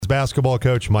basketball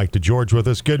coach Mike DeGeorge with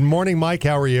us. Good morning, Mike.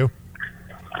 How are you?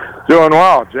 Doing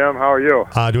well, Jim. How are you?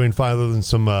 Doing fine, other than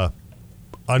some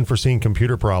unforeseen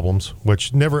computer problems,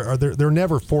 which they're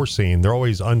never foreseen. They're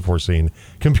always unforeseen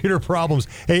computer problems.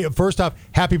 Hey, first off,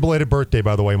 happy belated birthday,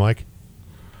 by the way, Mike.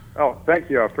 Oh, thank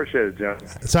you. I appreciate it, Jim.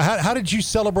 So how did you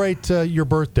celebrate your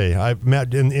birthday? I've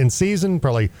met in season,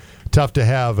 probably tough to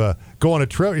have go on a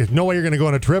trip. No way you're going to go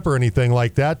on a trip or anything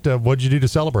like that. What did you do to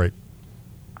celebrate?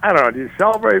 I don't know. Do you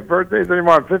celebrate birthdays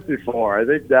anymore? I'm 54. I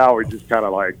think now we just kind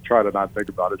of try to not think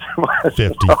about it too much.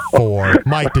 54.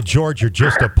 Mike DeGeorge, you're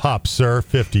just a pup, sir.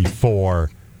 54.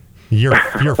 You're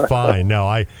fine. No,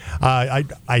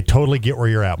 I totally get where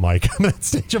you're at, Mike. I'm at that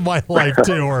stage of my life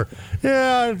too, where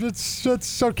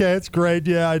it's okay, it's great.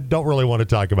 Yeah, I don't really want to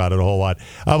talk about it a whole lot.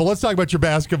 But let's talk about your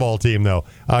basketball team, though.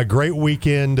 Great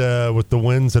weekend with the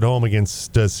wins at home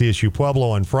against CSU Pueblo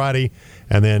on Friday,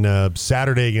 and then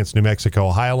Saturday against New Mexico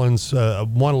Highlands.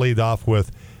 Want to lead off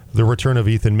with the return of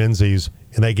Ethan Menzies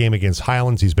in that game against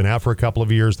Highlands. He's been out for a couple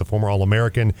of years, the former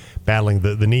All-American, battling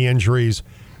the knee injuries.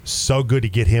 So good to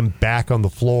get him back on the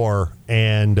floor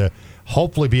and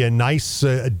hopefully be a nice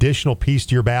additional piece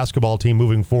to your basketball team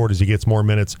moving forward as he gets more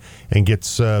minutes and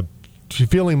gets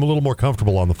feeling a little more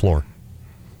comfortable on the floor.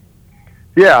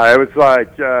 Yeah, it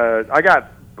was I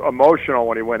got emotional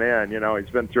when he went in. You know,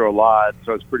 he's been through a lot,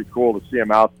 so it's pretty cool to see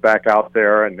him back out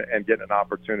there and getting an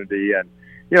opportunity. And,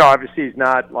 you know, obviously he's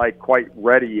not quite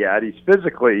ready yet. He's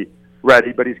physically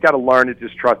ready, but he's got to learn to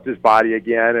just trust his body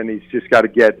again, and he's just got to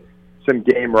get some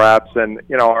game reps. And,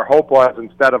 you know, our hope was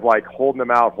instead of holding him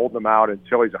out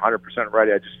until he's 100%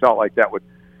 ready, I just felt like that would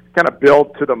kind of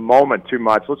build to the moment too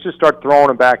much. Let's just start throwing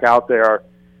him back out there,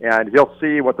 and he'll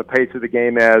see what the pace of the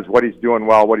game is, what he's doing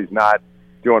well, what he's not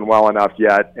doing well enough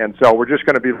yet. And so we're just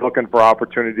going to be looking for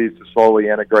opportunities to slowly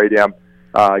integrate him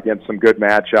against some good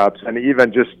matchups. And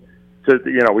even just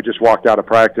we just walked out of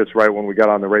practice right when we got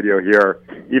on the radio here.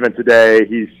 Even today,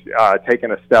 he's taken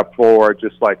a step forward,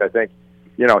 just I think,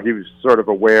 you know, he was sort of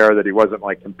aware that he wasn't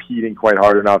competing quite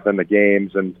hard enough in the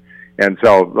games, and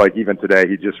so even today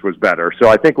he just was better. So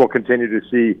I think we'll continue to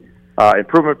see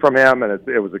improvement from him, and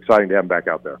it was exciting to have him back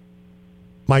out there.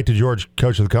 Mike DeGeorge,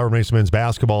 coach of the Colorado Mesa men's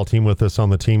basketball team, with us on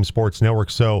the Team Sports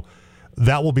Network. So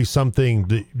that will be something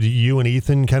that you and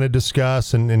Ethan kind of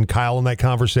discuss, and Kyle in that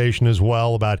conversation as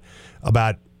well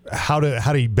about how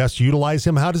to best utilize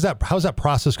him. How's that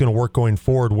process going to work going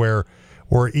forward, where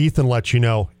Ethan lets you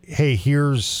know, hey,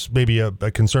 here's maybe a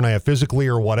concern I have physically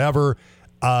or whatever.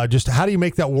 Just how do you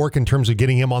make that work in terms of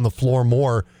getting him on the floor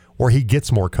more, where he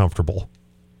gets more comfortable?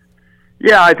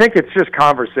 Yeah, I think it's just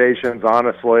conversations,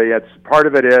 honestly. It's part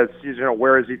of it is,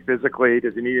 where is he physically?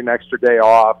 Does he need an extra day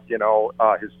off?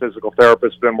 His physical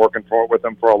therapist's been working with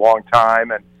him for a long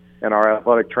time, and our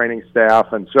athletic training staff.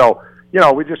 And so,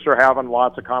 we just are having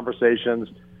lots of conversations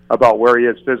about where he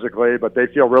is physically, but they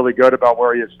feel really good about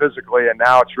where he is physically, and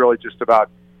now it's really just about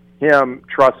him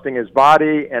trusting his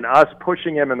body and us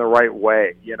pushing him in the right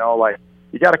way. You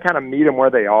got to kind of meet him where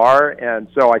they are, and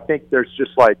so I think there's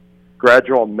just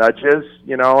gradual nudges,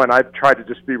 and I've tried to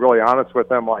just be really honest with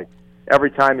him.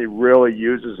 Every time he really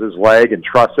uses his leg and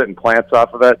trusts it and plants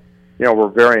off of it, we're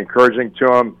very encouraging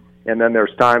to him. And then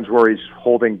there's times where he's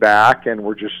holding back, and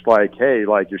we're just hey,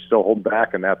 you're still holding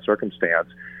back in that circumstance.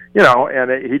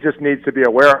 And he just needs to be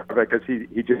aware of it, because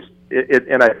it's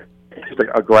just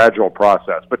a gradual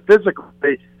process. But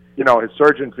physically, his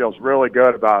surgeon feels really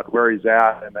good about where he's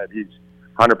at and that he's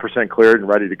 100% cleared and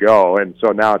ready to go. And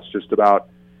so now it's just about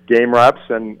game reps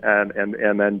and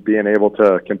then being able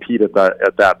to compete at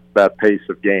that pace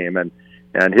of game, and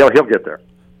he'll get there.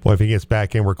 Well, if he gets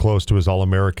back in, we're close to his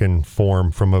All-American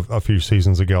form from a few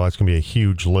seasons ago. That's going to be a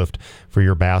huge lift for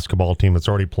your basketball team that's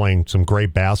already playing some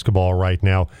great basketball right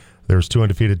now. There's 2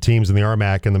 undefeated teams in the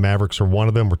RMAC, and the Mavericks are one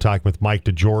of them. We're talking with Mike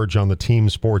DeGeorge on the Team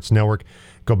Sports Network.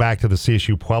 Go back to the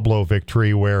CSU Pueblo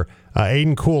victory, where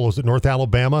Aiden Cool is at North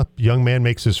Alabama. Young man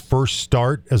makes his first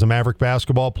start as a Maverick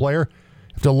basketball player.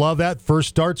 You have to love that. First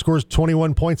start, scores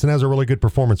 21 points, and has a really good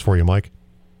performance for you, Mike.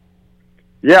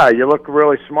 Yeah, you look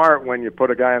really smart when you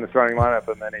put a guy in the starting lineup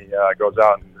and then he goes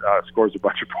out and scores a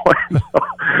bunch of points.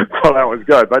 So that was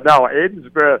good. But no, Aiden's,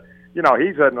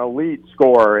 he's an elite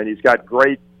scorer, and he's got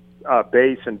great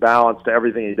base and balance to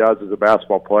everything he does as a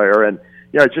basketball player. And,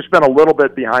 he's just been a little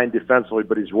bit behind defensively,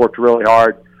 but he's worked really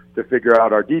hard to figure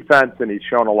out our defense, and he's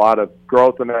shown a lot of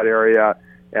growth in that area.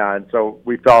 And so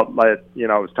we felt it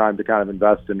was time to kind of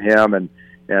invest in him, and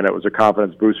it was a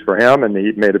confidence boost for him, and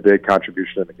he made a big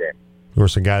contribution in the game. Of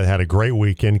course, a guy that had a great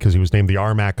weekend because he was named the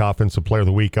RMAC Offensive Player of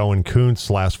the Week. Owen Kuntz,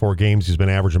 last 4 games, he's been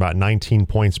averaging about 19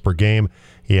 points per game.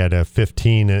 He had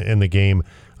 15 in the game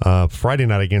Friday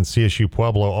night against CSU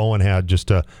Pueblo, Owen had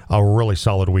just a really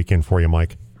solid weekend for you,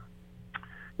 Mike.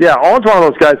 Yeah, Owen's one of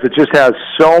those guys that just has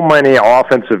so many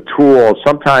offensive tools.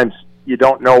 Sometimes you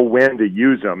don't know when to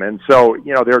use them. And so,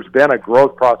 there's been a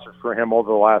growth process for him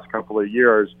over the last couple of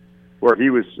years where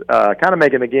he was kind of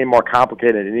making the game more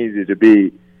complicated than it needed to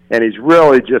be. And he's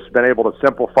really just been able to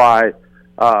simplify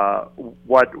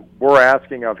what we're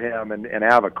asking of him and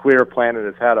have a clear plan in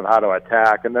his head of how to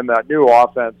attack. And then that new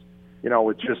offense,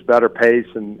 with just better pace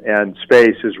and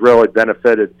space has really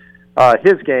benefited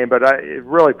his game. But I'm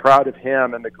really proud of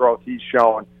him and the growth he's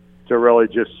shown to really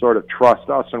just sort of trust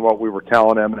us and what we were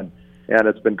telling him. And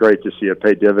it's been great to see it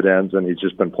pay dividends, and he's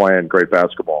just been playing great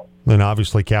basketball. And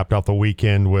obviously capped off the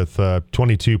weekend with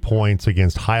 22 points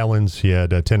against Highlands. He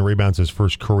had 10 rebounds, his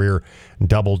first career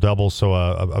double-double, so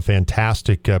a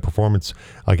fantastic performance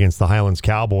against the Highlands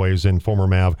Cowboys and former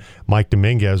Mav Mike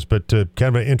Dominguez. But kind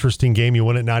of an interesting game. You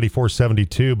won at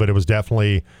 94-72, but it was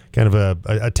definitely kind of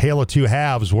a tale of two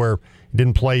halves where you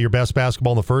didn't play your best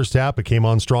basketball in the first half, but came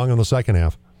on strong in the second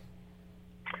half.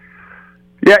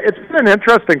 Yeah, it's been an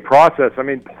interesting process. I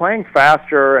mean, playing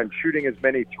faster and shooting as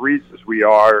many threes as we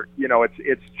are,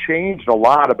 it's changed a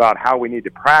lot about how we need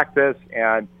to practice.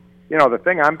 And, the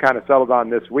thing I'm kind of settled on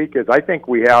this week is I think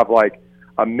we have like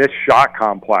a missed shot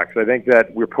complex. I think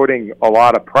that we're putting a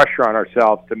lot of pressure on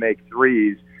ourselves to make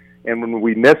threes. And when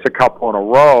we miss a couple in a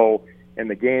row and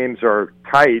the games are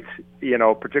tight,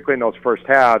 particularly in those first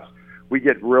halves, we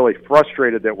get really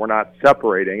frustrated that we're not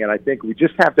separating. And I think we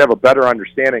just have to have a better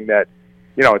understanding that,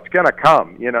 it's going to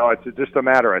come. It's just a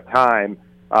matter of time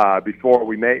before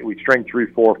we string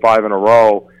 3, 4, 5 in a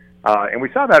row. And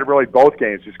we saw that really both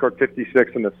games. We scored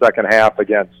 56 in the second half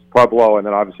against Pueblo, and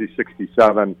then obviously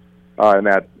 67 in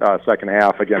that second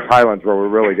half against Highlands, where we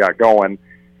really got going.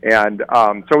 And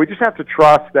so we just have to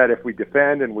trust that if we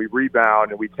defend and we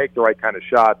rebound and we take the right kind of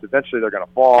shots, eventually they're going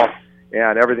to fall,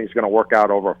 and everything's going to work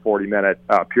out over a 40-minute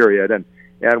period.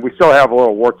 And we still have a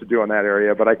little work to do in that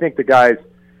area, but I think the guys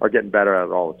are getting better at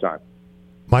it all the time.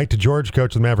 Mike DeGeorge,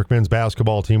 coach of the Maverick men's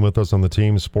basketball team, with us on the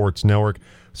Team Sports Network.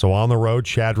 So on the road,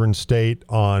 Chadron State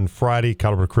on Friday,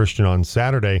 Colorado Christian on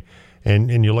Saturday.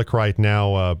 And you look right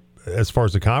now, as far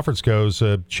as the conference goes,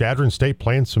 Chadron State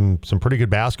playing some pretty good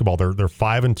basketball. They're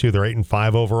 5-2, they're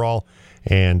 8-5 overall.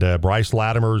 And Bryce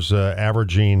Latimer's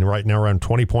averaging right now around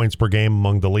 20 points per game,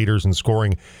 among the leaders in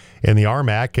scoring in the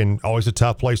RMAC, and always a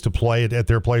tough place to play at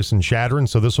their place in Chadron.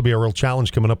 So this will be a real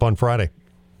challenge coming up on Friday.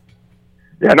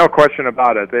 Yeah, no question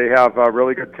about it. They have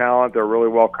really good talent. They're really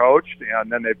well coached,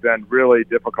 and then they've been really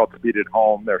difficult to beat at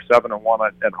home. They're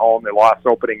 7-1 at home. They lost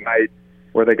opening night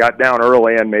where they got down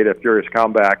early and made a furious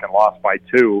comeback and lost by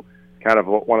 2, kind of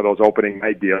one of those opening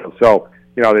night deals. So,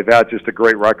 they've had just a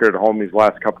great record at home these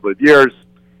last couple of years,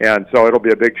 and so it'll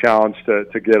be a big challenge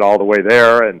to get all the way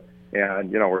there. And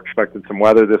we're expecting some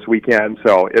weather this weekend,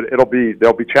 so there'll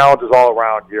be challenges all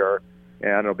around here.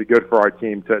 And it'll be good for our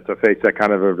team to face that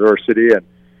kind of adversity.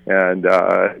 And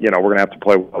we're going to have to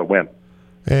play well to win.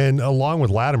 And along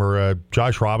with Latimer,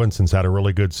 Josh Robinson's had a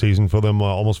really good season for them,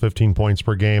 almost 15 points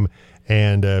per game.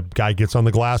 And guy gets on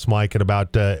the glass, Mike, at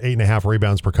about 8.5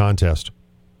 rebounds per contest.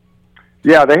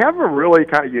 Yeah, they have a really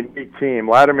kind of unique team.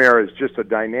 Latimer is just a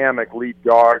dynamic lead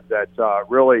guard that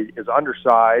really is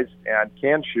undersized and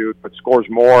can shoot, but scores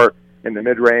more in the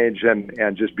mid-range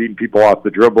and just beating people off the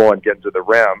dribble and getting to the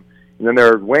rim. And then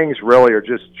their wings really are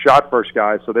just shot-first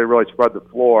guys, so they really spread the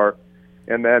floor.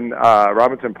 And then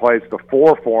Robinson plays the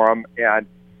 4 for him, and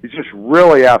he's just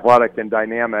really athletic and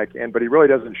dynamic, but he really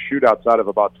doesn't shoot outside of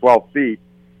about 12 feet.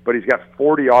 But he's got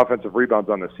 40 offensive rebounds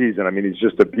on the season. I mean, he's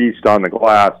just a beast on the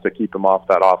glass to keep him off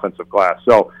that offensive glass.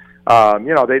 So,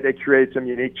 they create some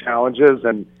unique challenges.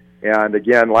 And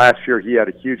again, last year he had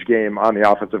a huge game on the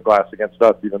offensive glass against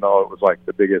us, even though it was like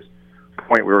the biggest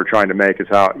point we were trying to make is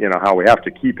how we have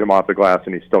to keep him off the glass,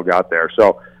 and he still got there.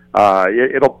 So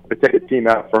it'll take a team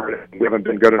effort. We haven't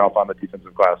been good enough on the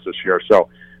defensive glass this year, so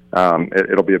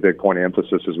it'll be a big point of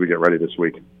emphasis as we get ready this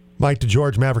week. Mike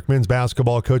DeGeorge, Maverick men's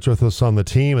basketball coach, with us on the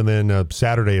team, and then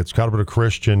Saturday it's Colorado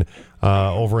Christian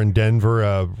over in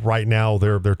Denver. Right now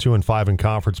they're 2-5 in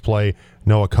conference play.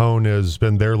 Noah Cohn has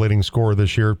been their leading scorer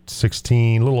this year,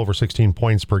 a little over 16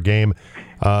 points per game.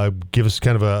 Give us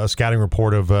kind of a scouting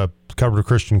report of Colorado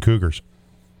Christian Cougars.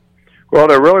 Well,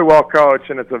 they're really well coached,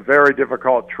 and it's a very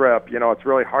difficult trip. It's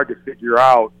really hard to figure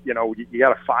out. You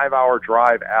got a 5-hour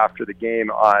drive after the game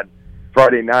on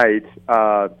Friday night.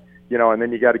 And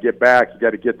then you got to get back. You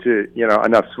got to get to,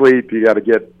 enough sleep. You got to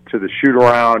get to the shoot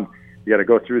around. You got to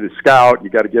go through the scout. You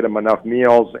got to get them enough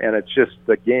meals, and it's just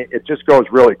the game. It just goes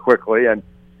really quickly. And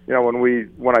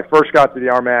when I first got to the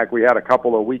RMAC, we had a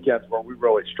couple of weekends where we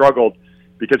really struggled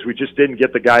because we just didn't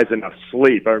get the guys enough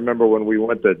sleep. I remember when we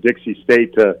went to Dixie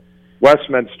State to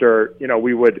Westminster,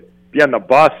 we would be on the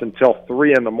bus until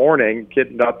 3 a.m,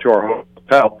 getting up to our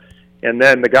hotel. And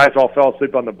then the guys all fell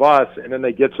asleep on the bus, and then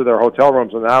they get to their hotel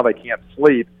rooms, and now they can't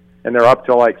sleep, and they're up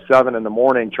till like 7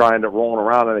 a.m. trying to roll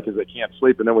around because they can't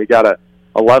sleep. And then we got a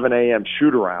 11 a.m.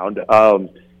 shoot around,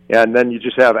 and then you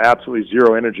just have absolutely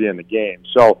zero energy in the game.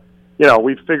 So,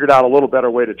 we've figured out a little better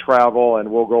way to travel,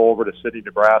 and we'll go over to City,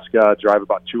 Nebraska, drive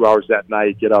about 2 hours that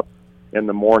night, get up in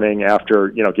the morning after,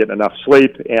 getting enough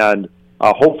sleep, and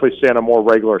hopefully stay on a more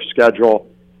regular schedule.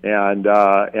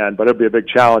 But it'll be a big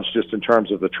challenge just in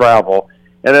terms of the travel.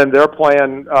 And then they're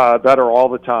playing better all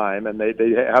the time, and they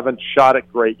haven't shot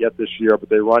it great yet this year, but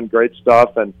they run great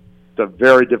stuff, and it's a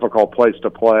very difficult place to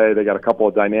play. They got a couple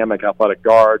of dynamic athletic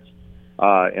guards,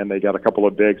 and they got a couple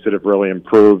of bigs that have really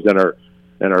improved and are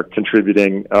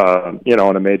contributing, in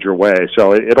a major way.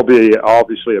 So it'll be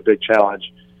obviously a big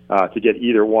challenge to get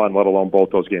either one, let alone both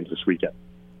those games this weekend.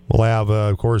 We'll have,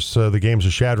 of course, the games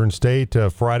of Chadron State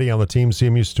Friday on the Team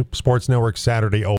CMU Sports Network, Saturday